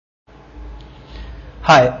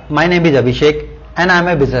Hi, my name is Abhishek and I am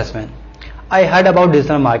a businessman. I heard about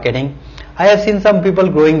digital marketing. I have seen some people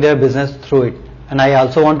growing their business through it and I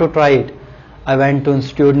also want to try it. I went to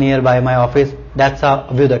institute nearby my office, that's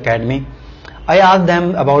Avyud Academy. I asked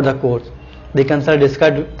them about the course. They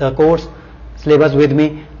discussed the course syllabus with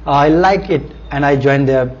me. I liked it and I joined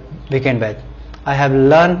their weekend batch. I have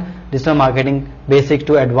learned digital marketing basic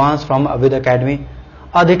to advanced from Avyud Academy.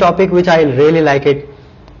 The topic which I really like it,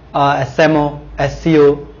 SMO,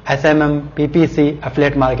 SEO, SMM, PPC,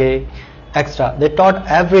 affiliate marketing, extra. They taught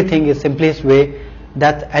everything in simplest way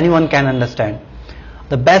that anyone can understand.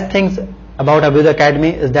 The best things about Avyud Academy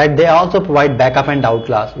is that they also provide backup and doubt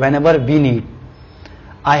class whenever we need.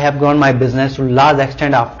 I have grown my business to large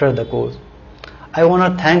extent after the course. I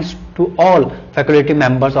want to thanks to all faculty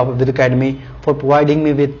members of Avyud Academy for providing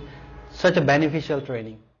me with such a beneficial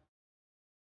training.